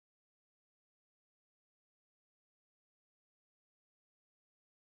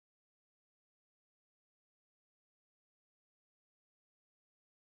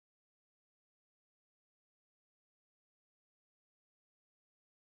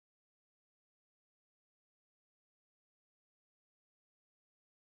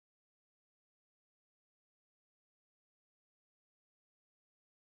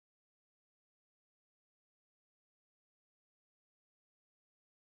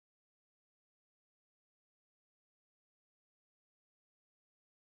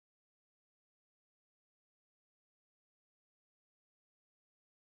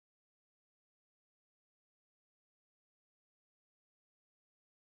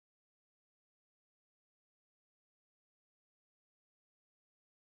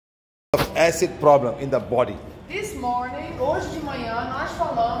acid problem in the body. This morning, hoje de manhã, nós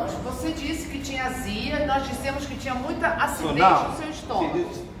falamos, você disse que tinha azia, nós dissemos que tinha muita acidez no seu estômago.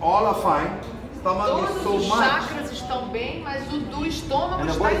 All are fine. Stomach Todos is so os much. chakras estão bem, mas o do estômago And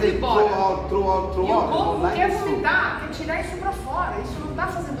the está body indo they embora. throw out. E o corpo Like quer this. vomitar, quer tirar isso pra fora, isso não está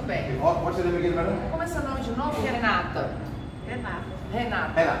fazendo bem. What's your name again, madam? Como é seu nome de novo? Renata. Renata.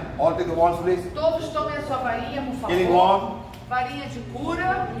 Hannah. All take the wands, please. Todos tomem a sua varinha, por Healing favor. wand. Varinha de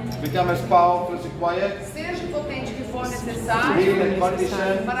cura. Become as powerful as required. Seja o potente que for Heal necessário and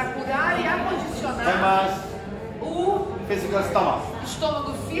condition. para curar e acondicionar Emma's o physical stomach.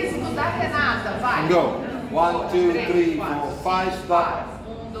 estômago físico da Renata. Vai. Go. 1, 2, 3, 4, 5. Stop.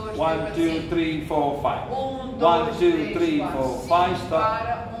 1, 2, 1, 2, 3, 4, 5. 1, 1, 2, 2, 3, 4, 5. Stop.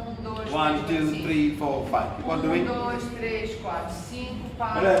 Para. 1, 2, 3, 4, 5. Keep on doing. 1, 2, 3, 4, 5.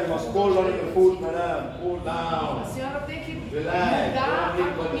 Para. Madam, you must hold on to the food, madam. Hold down. A senhora tem que Relax. mudar Don't a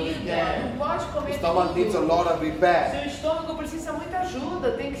eat what you comida. can. Não pode The comer stomach needs a tudo. lot of repair. Seu estômago precisa muita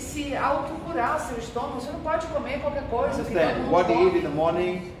ajuda, tem que se autocurar seu estômago. Você não pode comer qualquer coisa. Que todo Understand? mundo What you eat come. in the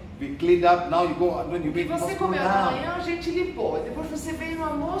morning, we cleaned up. Now you go when you E eat, you você must cool comeu de down. manhã, a gente limpou. Depois você veio no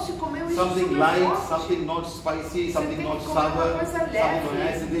almoço e comeu isso Something super light, forte. something not spicy, something tem not que comer uma sour, coisa something leve.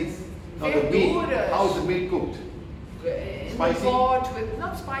 not acidic. Now the meat. Verduras. How's the meat cooked? Spicy?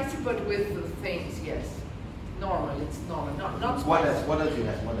 Not spicy, but with things, yes. Normal, it's normal. Not spicy. What else? What else you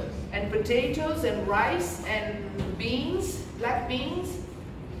have? What else? And potatoes and rice and beans, black beans.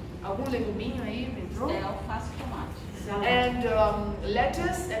 Algum leguminho aí entrou? Alface e tomate. And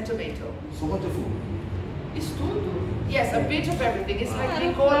lettuce and tomato. So much of food. Isso tudo? Yes, a bit of everything. It's like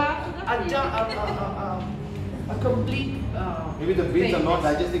we call a complete Maybe the beans are thing. not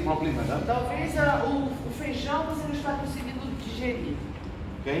digesting properly, madam. Talvez o feijão você não está conseguindo digerir.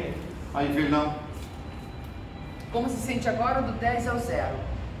 Okay? How you feel now? Como se sente agora do 10 ao 0?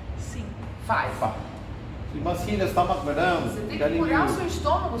 5. 5. Fine. So you must heal the stomach, madam. Você tem que Telling curar o seu you,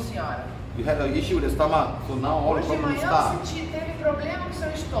 estômago, senhora. you had an issue with the stomach, so now all Hoje de problems manhã start. você teve problema com o seu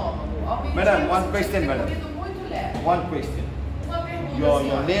estômago. Ao meio Madam, dia one você question, tinha madam. comido muito leve. One question. Uma pergunta, Your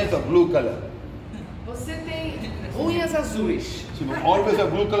senhora. nails are blue color. Você tem unhas azuis. So you always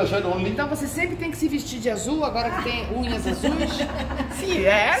have blue color shirt only? Então você sempre tem que se vestir de azul agora que tem unhas azuis? Sim,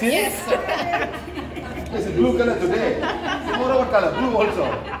 é. Yes. It's a blue color today. Tomorrow what color? Blue also.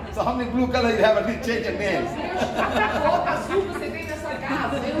 So how many blue color you have at least change your nails? Quanta cor azul você tem na sua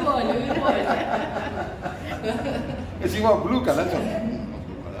casa? E o olho. Yes, you want blue color.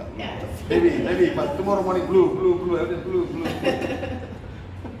 Maybe, but tomorrow morning blue, everything blue.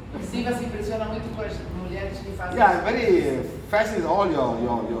 Siva se impressiona muito com as mulheres que fazem. Yeah, very fascinating. All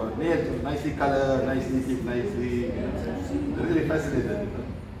your nails nicely colored, nicely. Really fascinated.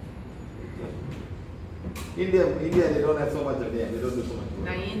 India, they don't have so much of them. They don't do so much.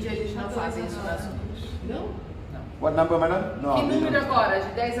 Na Índia eles não fazem isso nas unhas. Não? What number, madam? No. Que they número don't. agora? De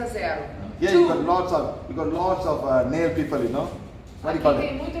 10 a 0? Yeah, you got lots of nail people, you know. What do you call Aqui them?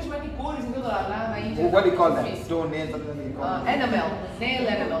 tem muitas manicures, viu? Lá na Índia. What do you call them? Difícil. Toe nails, something like that. Enamel. Nail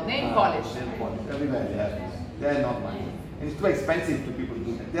enamel. Nail polish. Nail polish. Everywhere they have this. They are not much. And it's too expensive to people to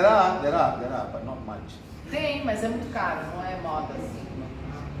do that. There are, but not much. Tem, mas é muito caro, não é moda assim.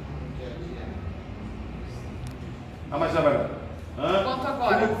 How much are madam? Quanto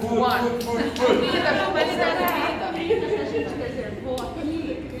agora? Food. Comida, comida. Comida que a gente reservou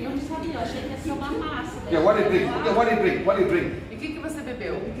aqui, eu não sabia, eu achei que ia ser uma massa. Yeah, what do you drink? Okay, what do you drink? E o que você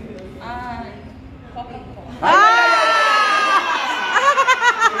bebeu? Ai, Coca-Cola.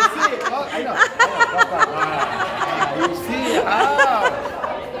 You see? Oh, I know. You see how?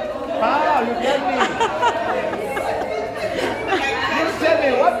 You tell me. You tell me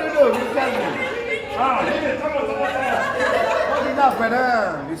what to do. You tell me. Not enough,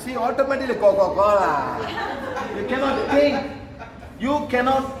 madam. You see, automatically Coca-Cola. You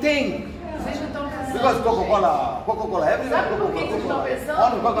cannot think. Vocês não estão pensando. Because Coca-Cola, everyone Sabe por que vocês estão Coca-Cola. pensando?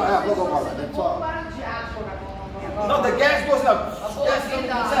 All Coca-Cola, that's all. Para de ar, Coca-Cola. No, the gas goes up. Boa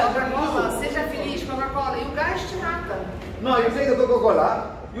vida, Coca-Cola, seja feliz, Coca-Cola. E o gás te mata. No, you take the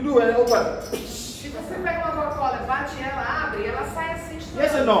Coca-Cola, you do an open. Se você pega uma Coca-Cola, bate ela, abre, ela sai assim.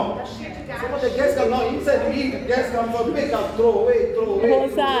 Yes or no? Tá cheia de gás. So when the gas comes out, inside you eat, the gas comes out, pick up, throw away.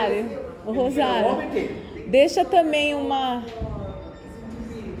 O Rosário, deixa também uma...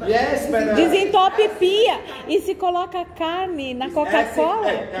 Yes, madam. Desentopia. E se coloca carne na Coca-Cola?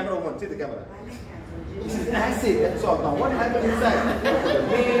 Hey, camera one, see the camera. This is acid, that's all. Now what happens inside? You put the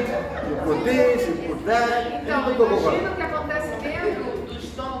meat, you put this, you put that, Então, and you put Coca-Cola. imagina o que acontece dentro do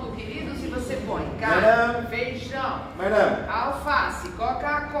estômago, querido, se você põe carne, Madam. feijão, Madam. alface,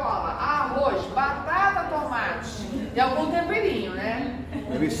 Coca-Cola, arroz, batata, tomate e algum temperinho, né?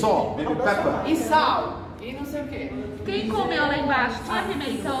 maybe salt, maybe pepper. E sal. E não sei o quê. Quem comeu lá embaixo? Tinha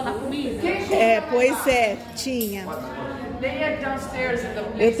pimentão na comida? Quem comeu É, lá pois embaixo? é, tinha. They are downstairs in the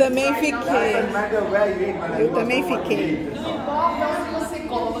place. Eu também Right now. fiquei. Doesn't matter where you eat, man. Eu You também must know what you fiquei. eat. Não importa onde você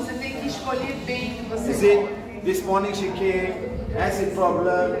come, você tem que escolher bem o que You você see, come. this morning she came, acid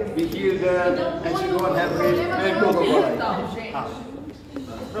problem, we healed her, and she don't have it. Problema Very não é o good. pimentão, gente.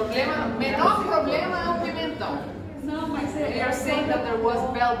 Menor problema é o pimentão. Não, mas They are saying that there was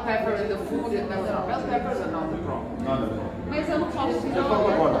bell pepper in the food and bell peppers are not the problem. No, no, no. Mas eu não posso Just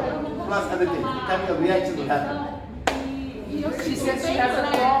Coca-Cola. Plus everything. Kind of reaction will happen. She says she has a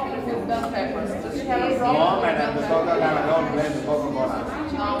problem with bell peppers. Does she have a problem No, with bell madam, the peppers? Coca-Cola, don't blame the Coca-Cola.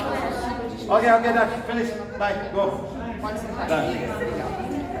 Não, Okay, okay, done. Finish. Bye. Go. pode sentar Done. aqui.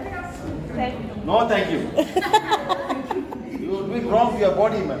 Obrigada. No, thank you. You're doing wrong to your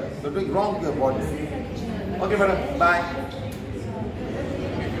body, madam. You're doing wrong to your body. Okay, madam. Bye.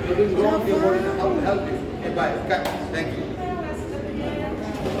 You're doing wrong to your body. How to help you? Okay, bye. Cut. Thank you.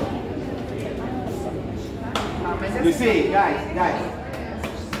 Ah, mas é You see, guys.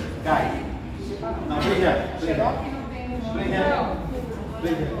 Now, bring here. Bring here. Bring here.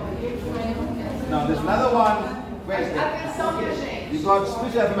 Bring here. Now, there's another one. Where is it? Atenção, minha gente. You got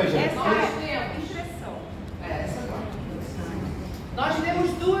spiritual affirmations. Nós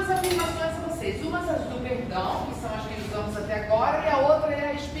temos duas afirmações a vocês. Uma é do perdão, que são as que usamos até agora, e a outra é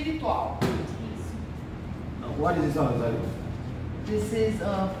a espiritual. What is this one? Sorry. This is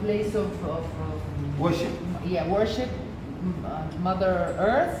a place of Worship. worship, Mother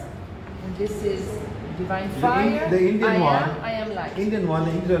Earth. And this is divine fire. The Indian one. I am light. Indian one.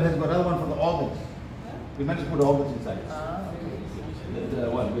 The Indian has got another one for the organs. We managed to put the organs inside. The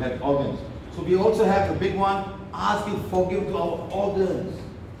one we have organs. So we also have the big one. Ask you forgive to our organs.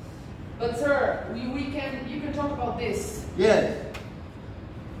 But sir, you can talk about this. Yes.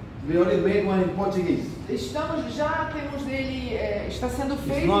 We already made one in Portuguese. Temos dele, está sendo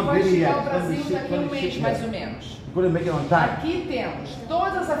feito e not vai really chegar ao yet. Brasil It's gonna be daqui a um mês, shipped mais here. ou menos. We couldn't make it on time. Aqui temos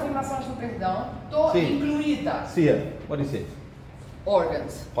todas as afirmações do perdão, Sim. incluída See here. What is it?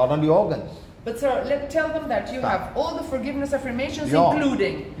 organs. Pardon the organs. But sir, tell them that you have all the forgiveness affirmations, Yeah.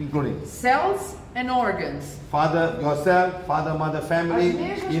 including cells and organs. Father, yourself, father, mother, As family,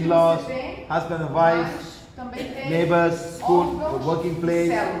 mesmas que in-laws, você tem, husband and wife, mas também tem neighbors, school, órgãos working e place,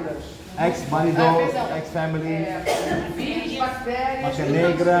 células. ex-marido, Perdão. ex-family, Vírus, bactérias, marca tudo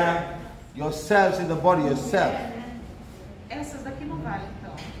negra, yourselves in the body, yourself. Essas daqui não valem,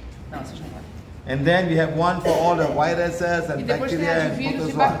 então. Não, vocês não podem. And then we have one for all the viruses E and depois tem bacteria as and de vírus e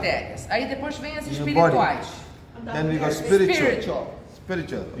protozoa. bactérias. Aí depois vem as In your espirituais. Then we got spiritual. Spiritual.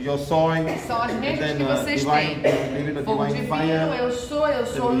 Spiritual. Your soil. São as And mesmas then que vocês divine, têm. maybe the Fogo divine divino, fire. eu sou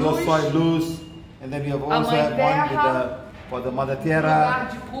Then your luz. soil loose. And then we have A also mãe have one with terra. for the Mother Lugar Tierra.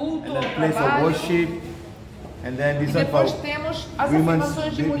 de culto, And then place of trabalho. worship. And then E this one depois for temos as women's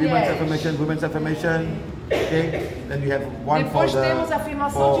afirmações de women's mulheres. affirmation, women's affirmation. Okay. Then we have one Depois for the temos a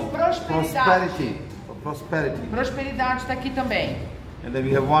afirmação for de prosperidade. prosperity. For prosperity. Prosperidade está aqui também. And then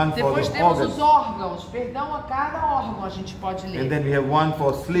we have one for Depois the temos organs. os órgãos. Perdão a cada órgão a gente pode ler. And then we have one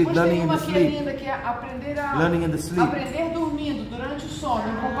for sleep, Depois learning tem in uma the que é sleep. linda, que é Learning in the sleep. aprender dormindo durante o sono.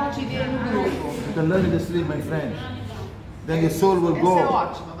 Eu compartilhei no grupo. You can learn in the sleep, my friend. Then your soul will Essa é go.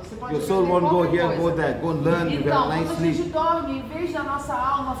 ótima. Você pode Your soul aprender won't go qualquer here, coisa. go there. Go and learn. You Então, have a nice quando a gente sleep. dorme, em vez da nossa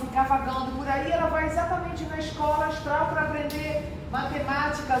alma ficar vagando por aí, ela vai exatamente na escola astral para aprender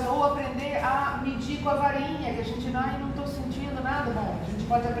matemáticas ou aprender a medir com a varinha, que a gente não estou sentindo nada. Bom, a gente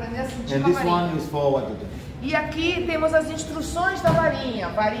pode aprender a sentir And com a this varinha. one is for what? E aqui temos as instruções da varinha.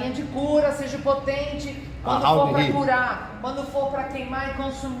 Varinha de cura, seja potente quando how for to para heal. curar, quando for para queimar e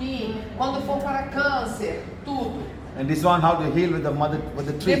consumir, quando for para câncer, tudo. And this one, how to heal with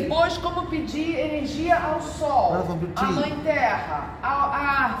the tree. Depois, como pedir energia ao sol, From the à tree. mãe terra, à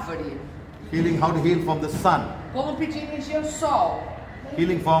árvore. Healing, how to heal from the sun. Como pedir energia ao sol.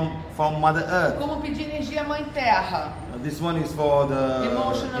 Healing from Mother Earth. Como pedir energia à mãe terra. This one is for the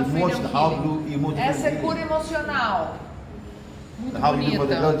Emotional emotion, freedom how healing. to emotional Essa é healing. cura emocional. Muito How we do for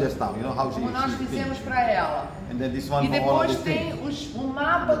the girl bonita. just now, you know how Como nós she fizemos thinks. para ela. And then this one E for all of depois these tem things. o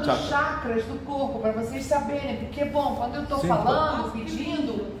mapa The dos chakra. chakras do corpo, para vocês saberem. Porque, bom, quando eu estou Sim, falando,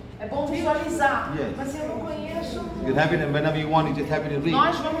 pedindo, é bom visualizar. Yes. Mas eu não conheço. You have it, and whenever you want, you just have it and read.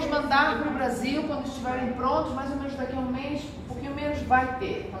 Nós vamos mandar para o Brasil quando estiverem prontos, mais ou menos daqui a um mês, um pouquinho menos vai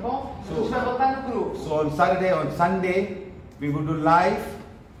ter, tá bom? A gente vai botar no grupo. So on Sunday, we will do live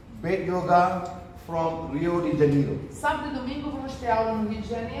bed yoga from Rio de Janeiro. Sábado e domingo vamos ter aula no Rio de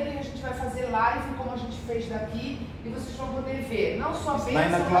Janeiro e a gente vai fazer live como a gente fez daqui e vocês vão poder ver, não só bênção,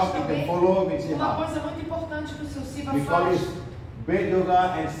 9 o'clock, mas you can também follow me, see uma how. coisa muito importante que o seu Siva We call faz. it bed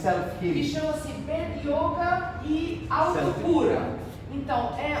yoga and que self-healing. chama-se bed yoga e autocura.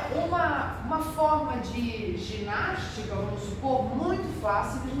 Então, é uma forma de ginástica, vamos supor, muito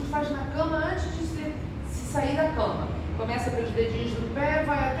fácil, que a gente faz na cama antes de se sair da cama. Começa pelos dedinhos do pé,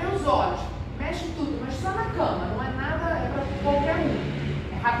 vai até os olhos, mexe tudo, mas só na cama, não é nada, é para qualquer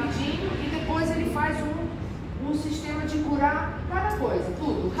um. É rapidinho e depois ele faz um sistema de curar cada coisa,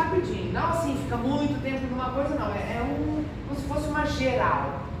 tudo, rapidinho. Não assim, fica muito tempo numa coisa, não. Como se fosse uma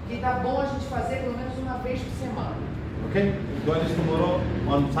geral, que dá bom a gente fazer pelo menos uma vez por semana. Okay? Join us tomorrow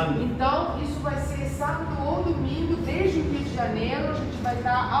on Sunday. Então, isso vai ser sábado ou domingo, desde o Rio de Janeiro. A gente vai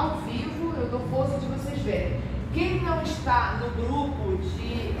estar ao vivo. Eu dou força de vocês verem. Quem não está no grupo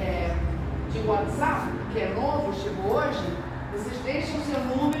de WhatsApp, que é novo, chegou hoje, vocês deixam o seu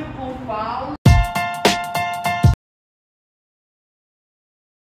número com o Paulo.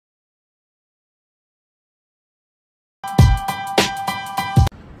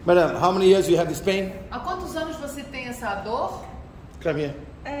 Madam, how many years you have this pain? Há quantos anos você tem essa dor? Come here.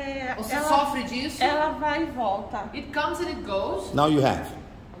 Você sofre disso? Ela vai e volta. It comes and it goes. Now you have.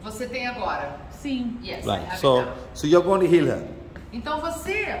 Você tem agora? Sim. Yes, I Right. have So it now. you're going to heal her. Então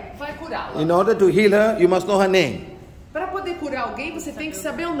você vai curá-la. In order to heal her, you must know her name. Para poder curar alguém, você tem que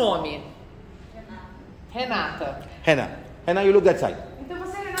saber o nome. Renata. Hannah. Hannah, you look that side. Então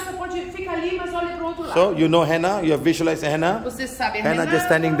você, Renata, pode ficar ali, mas olha para o outro lado. So you know Hannah. You have visualized Hannah. Você sabe a Hannah Renata. just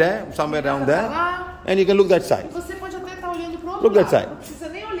standing there, somewhere around Renata there, tá lá. and you can look that side. E você pode até estar olhando para o outro Look that lado. side. Não precisa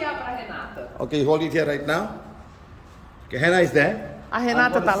nem olhar para a Renata. Okay, hold it here right now. Okay, Hannah is there. A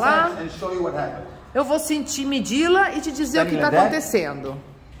Renata I'm gonna tá lá. sense and show you what happened. Eu vou sentir, medi-la e te dizer o que está Like that. acontecendo.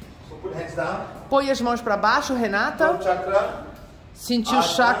 So put hands down. Põe as mãos para baixo, Renata. Throat chakra, Sentiu o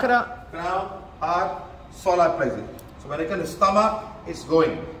chakra. crown, heart, solar plexus. So when it comes to stomach, it's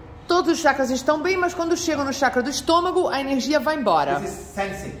going. Todos os chakras estão bem, mas quando chegam no chakra do estômago, a energia vai embora. This is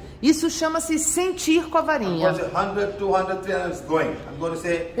sensing. Isso chama-se sentir com a I'm varinha. going to say 100, 200, 300 is going. I'm going to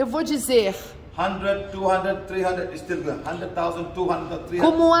say Eu vou dizer 100, 200, 300 is still going. 100,000, 200, 300,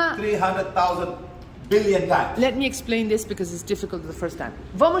 Como a- 300,000 billion times. Let me explain this because it's difficult the first time.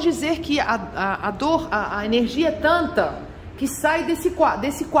 Vamos dizer que a dor, a energia é tanta que sai desse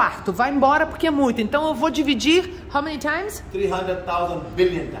quarto, vai embora porque é muito. Então eu vou dividir, how many times? 300,000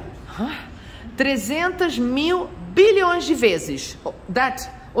 billion times. 300 mil bilhões de vezes.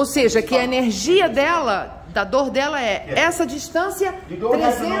 Ou seja, que a energia dela, da dor dela é essa distância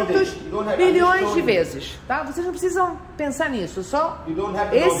 300 bilhões de vezes. Tá? Vocês não precisam pensar nisso, só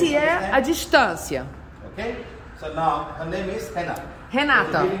esse é a distância. Okay? So now her name is Hannah.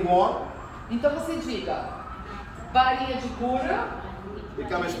 Renata. There's a healing wand. Então você diga, varinha de cura,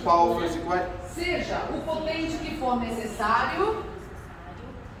 Become as powerful as you can. seja o potente que for necessário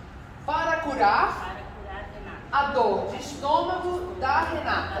para curar a dor de estômago da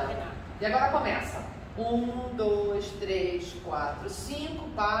Renata. E agora começa. 1, 2, 3, 4, 5,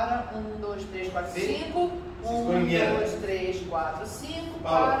 para. 1, 2, 3, 4, 5. 1, 2, 3, 4, 5,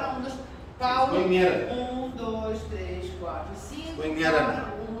 para. 1, 2, Paulo. 1, 2, 3, 4, 5, para.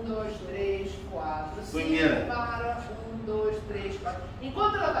 1, 2, 3, 4, 5, para. 1, 2, 3, 4.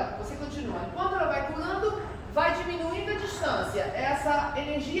 Enquanto ela vai, você continua. Enquanto ela vai curando, vai diminuindo a distância. Essa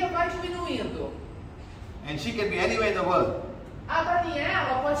energia vai diminuindo. And she can be anywhere in the world. A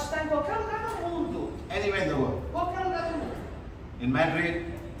Daniela pode estar em qualquer lugar do mundo. Anywhere in the world. Qualquer lugar do mundo. In Madrid,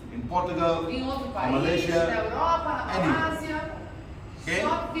 in Portugal, Em outro in país, Malaysia. na Europa, na Malásia. Okay?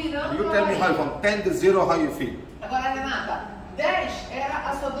 Só virando You a tell me how, varinha. from 10 to 0, how you feel. Agora, Renata, 10 era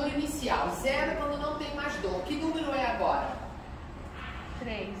a sua dor inicial. 0 é quando não tem mais dor. Que número é agora?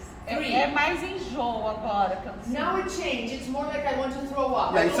 3. Three. É mais enjoo agora que eu não sei. Now it changed. It's more like I want to throw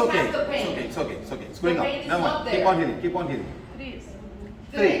up. Yeah, I it's don't okay. have the pain. It's okay. It's okay. It's going The on. pain is Never not mind. there. Keep on healing. Keep on healing. 3.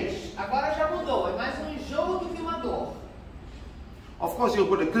 3. Agora já mudou. É mais um enjoo do que uma dor. Of course, you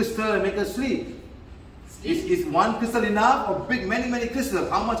put a crystal and make her sleep. Is one crystal enough or many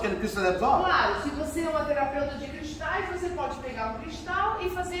crystals? How much can a crystal absorb? Claro, se você é uma terapeuta de cristais, você pode pegar um cristal e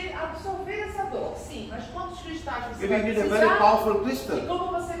fazer absorver essa dor. Sim, mas quantos cristais você Maybe vai you need a very precisar? powerful E crystal.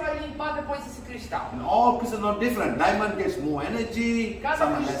 como você vai limpar depois esse cristal? And all crystals are different. Diamond gets more energy, Cada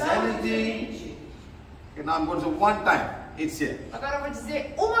some has cristal é energy. diferente. Okay, now I'm going to say one time. It's here. Agora eu vou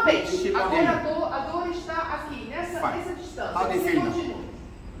dizer uma vez. Keep on Agora a dor está aqui, nessa Fine. distância. How do you Você feel now? continua.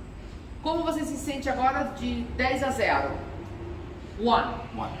 Como você se sente agora de 10 a 0? 1.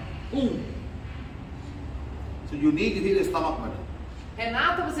 One. 1. So you need to heal the stomach, madam.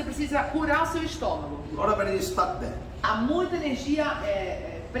 Renata, você precisa curar o seu estômago. A lot of energy is stuck there. Há muita energia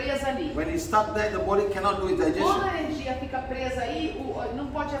presa ali. When it's stuck there, the body cannot do its Quando digestion. a energia fica presa aí, não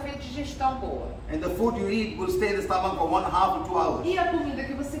pode haver digestão boa. And the food you eat will stay in the stomach for 1.5 to 2 hours. E a comida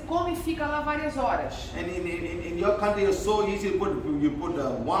que você come fica lá várias horas. And in your country, it's so easy. You put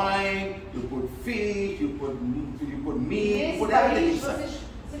wine, you put fish, you put meat, you Nesse put everything país, inside.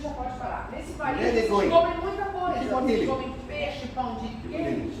 você já pode parar. Nesse país, Yeah, vocês going. comem muita coisa. Keep on Vocês dealing. comem peixe, pão de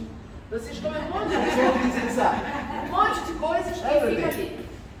queijo. Vocês comem um monte de There's coisa. all things inside. Um monte de coisas que fica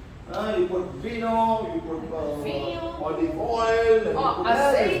ali. You put vino, you put Vinho. olive oil, and you put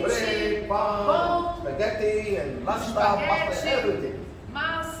Azeite, bread, pão, spaghetti, and pasta, pasta, everything.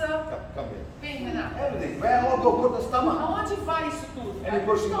 massa. Come here. Vem, Renato. Everything. Where all go put the stomach. Aonde vai isso tudo? And Vai you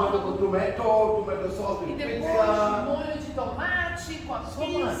pro put estômago. tomato sauce E with depois pizza. molho de tomate com a So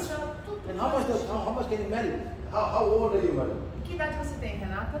pizza, much. tudo. And how much can you manage? How old are you, madam? Que idade você tem,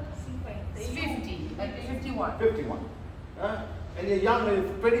 Renata? 50. 51. 51. And you're young,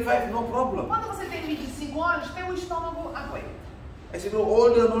 25, no problem. Quando você tem 25 anos, teu estômago aguenta. As you grow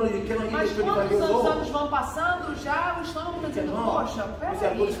older, you cannot eat Mas at 25 quando years os old. anos vão passando, já o estômago está dizendo, poxa, You say,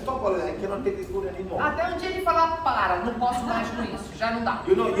 I'm going to peraí. stop all that. I cannot take this food anymore. Até um dia ele falar, para, não posso mais com isso, já não dá.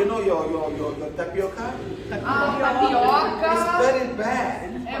 You know your tapioca? A tapioca It's very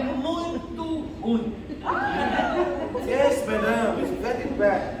bad. é muito ruim. Yes, madam, it's very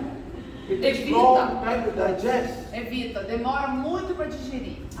bad. It takes Evita. long time to digest. Evita, demora muito para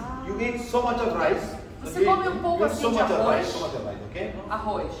digerir. You eat so much of rice. Você come um pouco You eat assim so de much of arroz. rice, so much of rice, okay?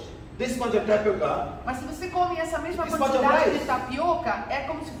 Arroz. This much of tapioca. Mas se você come essa mesma This much of quantidade rice. de tapioca, é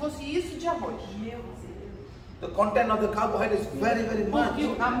como se fosse isso de arroz. The content of the carbohydrate is very, very much.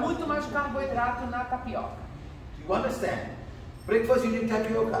 Porque há muito mais carboidrato na tapioca. You understand? Breakfast you need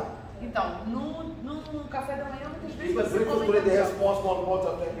tapioca. Então, no café da manhã, muitas vezes Even você breakfast come today they have tapioca. small balls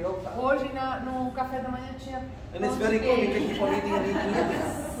of tapioca. Hoje no café da manhã tinha And it's pão very de good. You queijo. can keep on eating and eating and eating.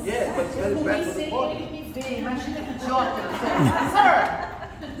 Yeah, but it's very Eu bad comi for the sem body. ele me ver. Imagina que idiota. Sir,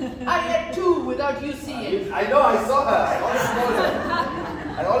 I had 2 without you seeing. I know, I saw her. I always told her.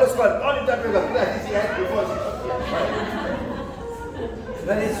 I always called only tapioca. Because she had before. It's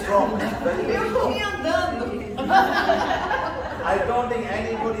very strong. Very, Eu very comi strong. andando. I don't think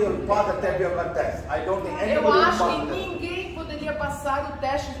anybody will pass the tapioca test. I don't think anybody Eu will acho pass que the test. ninguém poderia passar o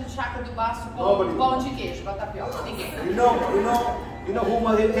teste do chakra do baço com Nobody. pão de queijo, com a tapioca. Ninguém. You know who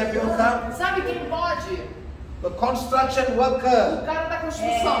must eat tapioca? Sabe quem pode? The construction worker. O cara da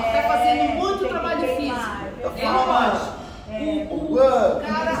construção, que está fazendo muito trabalho físico. The Ele farmer. pode. Who work. O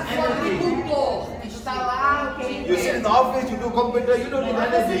cara, o agricultor, que está lá o dia You sit in inteiro. the office, you do computer, you don't need Mas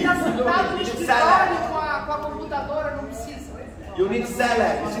você energy. está You sentado no need escritório salad. com a computadora, não precisa. You need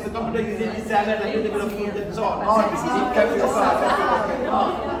salad. You see the computer, you need salad and a little bit of food, that's all. No, you need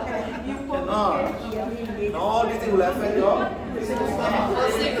tapioca. No, all these things will affect your physical stomach.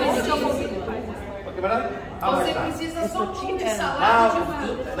 Você precisa, Okay, madam? How much você time? precisa só um pouco de salada de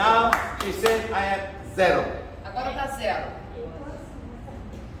fruta. Now, she said I have 0. Agora está 0.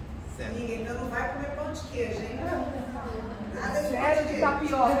 Ninguém não vai comer pão de queijo, hein? Nada de pão Zero de de queijo.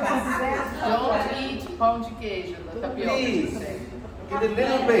 tapioca. Don't eat pão de queijo da tapioca. Please. You need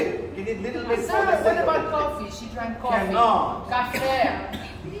little bit. You need little bit for Sir, the what sake about of it. coffee? She drank coffee. Cannot. Café.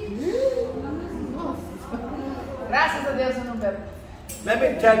 Graças a Deus eu não bebo. Let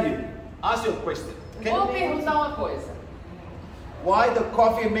me tell you. Ask you a question. Vou Okay? perguntar uma coisa. Why the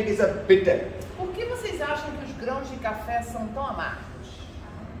coffee makes it bitter? Por que vocês acham que os grãos de café são tão amargos?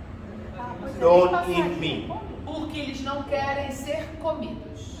 Don't eat me. Porque eles não querem ser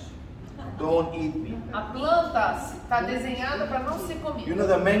comidos. Don't eat me. A planta está desenhada para não ser You comida. know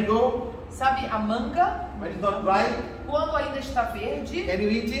the mango? Sabe, a manga, When it's not ripe, quando ainda está verde, can you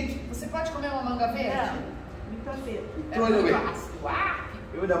eat it? você pode comer uma manga verde? Muito azedo. É Throw it muito away. ácido. Ah!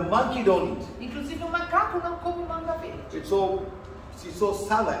 Even a monkey don't eat. Inclusive o macaco não come manga verde. She's so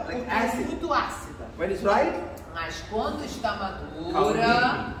sour, like Porque é acid. muito ácida. When it's ripe, Mas quando está Come madura,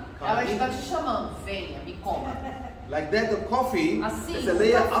 in. ela está te chamando. Venha, me coma. like that, the coffee Assim, is a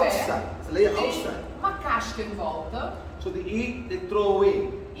layer o café outside. It's a layer tem outside. uma casca em volta. So they eat, they throw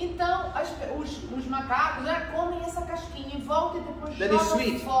away. Então os macacos comem essa casquinha em volta e depois That is jogam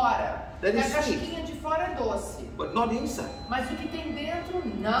sweet. fora. That E a is sweet. casquinha de fora é doce. But not inside. Mas o que tem dentro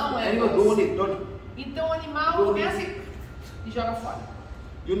não é Animal don't doce. eat. Don't. Então o animal Don't começa eat. e joga fora.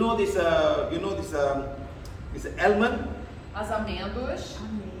 You know this almond? As amêndoas,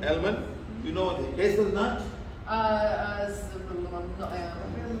 Almond. You know the hazelnut? as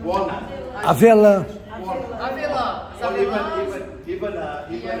Walnut. Avelã. avelã, as Or avelãs even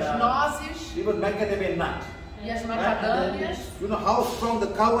e as nozes even macadamia nut. e as macadâmias. You know how strong the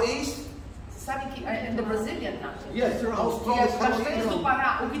cow is? Sabe que in the Brazilian nut. Yes. How E strong as the cow castanhas do is?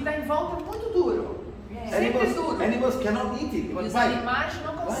 Pará, o que está em volta é muito duro. Animals cannot eat it. Os animais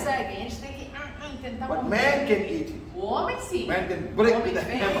não conseguem, eles têm que tentar But comer. man can eat it. O homem sim. Man can break O homem with a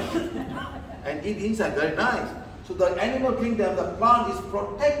vem. hammer and eat inside. Very nice. So the animal kingdom, the plant is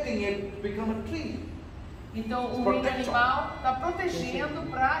protecting it to become a tree. Então o reino animal está protegendo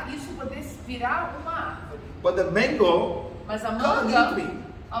para isso poder virar uma árvore. But the mango, Mas a come eat me.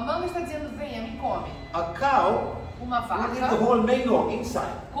 manga está dizendo, venha, me come. A cow Uma will eat the vaca whole mango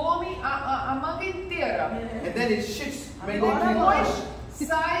inside. come a manga inteira. And then it shits E mango tree. depois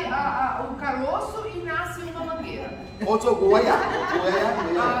sai o caroço e nasce uma mangueira. Also guaya.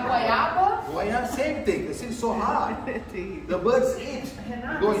 A goiaba, Guaya, same thing. It's still so hard. The birds eat.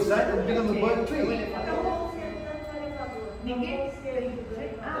 Go inside and become a bird tree. Ninguém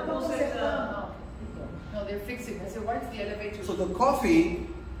estão consertando. No, they're fixing this. They're right to the elevator. So the coffee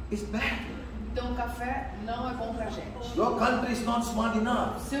is bad. Então o café não é bom pra gente. Your country is not smart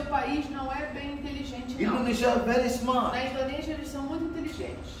enough. Seu país não é bem inteligente não. Indonesia are very smart. Na Indonésia eles são muito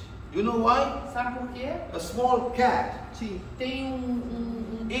inteligentes. You know why? Sabe por quê? A small cat Tem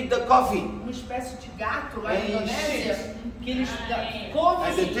eat the coffee uma espécie de gato lá na and Indonésia que eles comem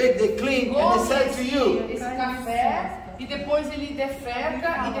and they clean and they sell to you. esse café e depois ele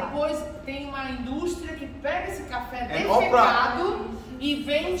defeca e depois tem uma indústria que pega esse café defecado e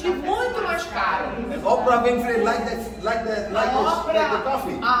vende muito mais caro. And Oprah Winfrey like the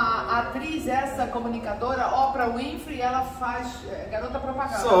coffee. A atriz essa comunicadora Oprah Winfrey, ela faz garota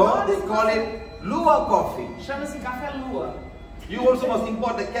propaganda. So they call it Lua coffee. Chama-se café lua. You also must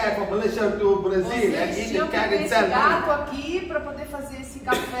import the cat from Malaysia to Brazil and Vocês eat the tinham que cat ter and esse sell gato money. aqui para poder fazer esse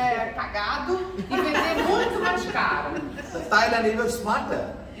café cagado e vender muito mais caro. The Thailand even smarter.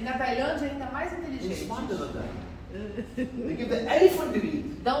 E na Tailândia ainda mais It's inteligente. smarter than that. They give the elephant to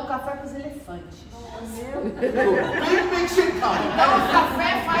eat. Dão café para os elefantes. So big shit come. Então o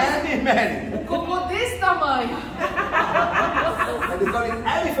café faz Many. um cocô desse tamanho. And they call it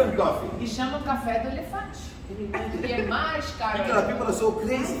elephant coffee. E chamam café do elefante. E é mais caro. People are so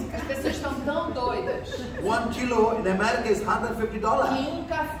crazy. As pessoas estão tão doidas 1 kilo in America is $150.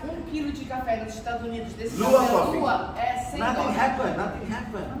 que um quilo de café nos Estados Unidos desse Lua café coffee. lua é 100 Nothing dólares. happened.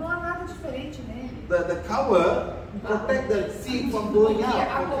 Mas não há nada diferente nele. The cover protect the seed from going Porque out.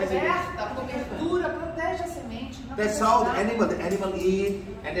 a From having- cobertura protege a semente. Não That's acontece how nada. the animal eat,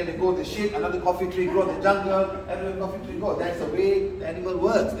 and then they go to shit, another coffee tree grow in the jungle, another coffee tree grow. That's the way the animal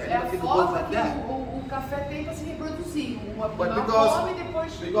works. The É a animal thing works forma like que that. o café tem para se reproduzir. O But animal come e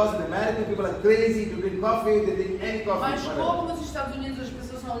depois... because in America people are crazy to drink coffee, they drink any coffee. Mas como nos Estados Unidos as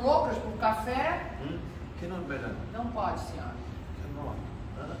pessoas são loucas por café, Cannot better. não pode, senhora. Cannot.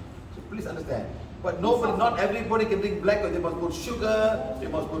 So please understand. But nobody, not everybody can drink black coffee. They must put sugar, they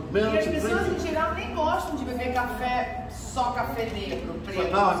must put milk E as to pessoas drink em it. geral nem gostam de beber café, só café negro, preto. So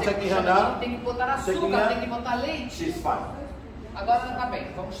now I'm Você checking chama her now. de- Tem que botar Checking açúcar, her. tem que botar leite. She's fine. Agora não tá bem.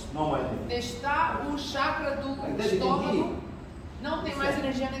 Vamos Normal. testar o chakra do And then you can estômago. eat. Não tem mais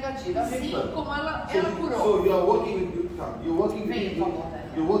energia negativa. Assim como ela So curou. you are working with you're working Vem, with por favor,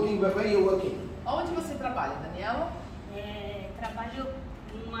 Daniela. you're working where you're working. Onde você trabalha, Daniela? Trabalho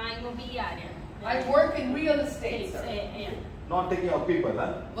numa imobiliária. I work in real estate, sir. Not taking care of people,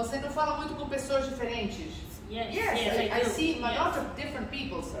 huh? Você não fala muito com pessoas diferentes? Yes, I do. see a Yes. lot of different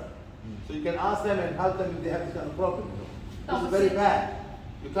people, sir. So you can ask them and help them if they have this kind of problem. No, This is but very see- bad.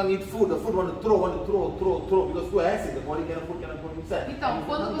 You can't eat food. The food want to throw because too acid. The body cannot put inside. Então,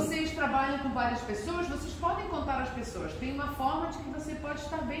 quando vocês trabalham com várias pessoas, vocês podem contar às pessoas. Tem uma forma de que você pode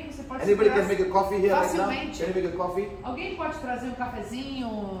estar bem, você pode Anybody segurar can make a coffee here right now? facilmente. Can you make a coffee? Alguém pode trazer um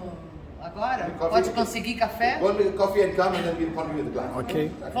cafezinho agora? Coffee? Pode conseguir café? Go and make a coffee and come and then we'll continue with the class.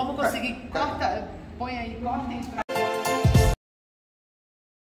 Okay. Vamos conseguir. Corta, põe aí, corta e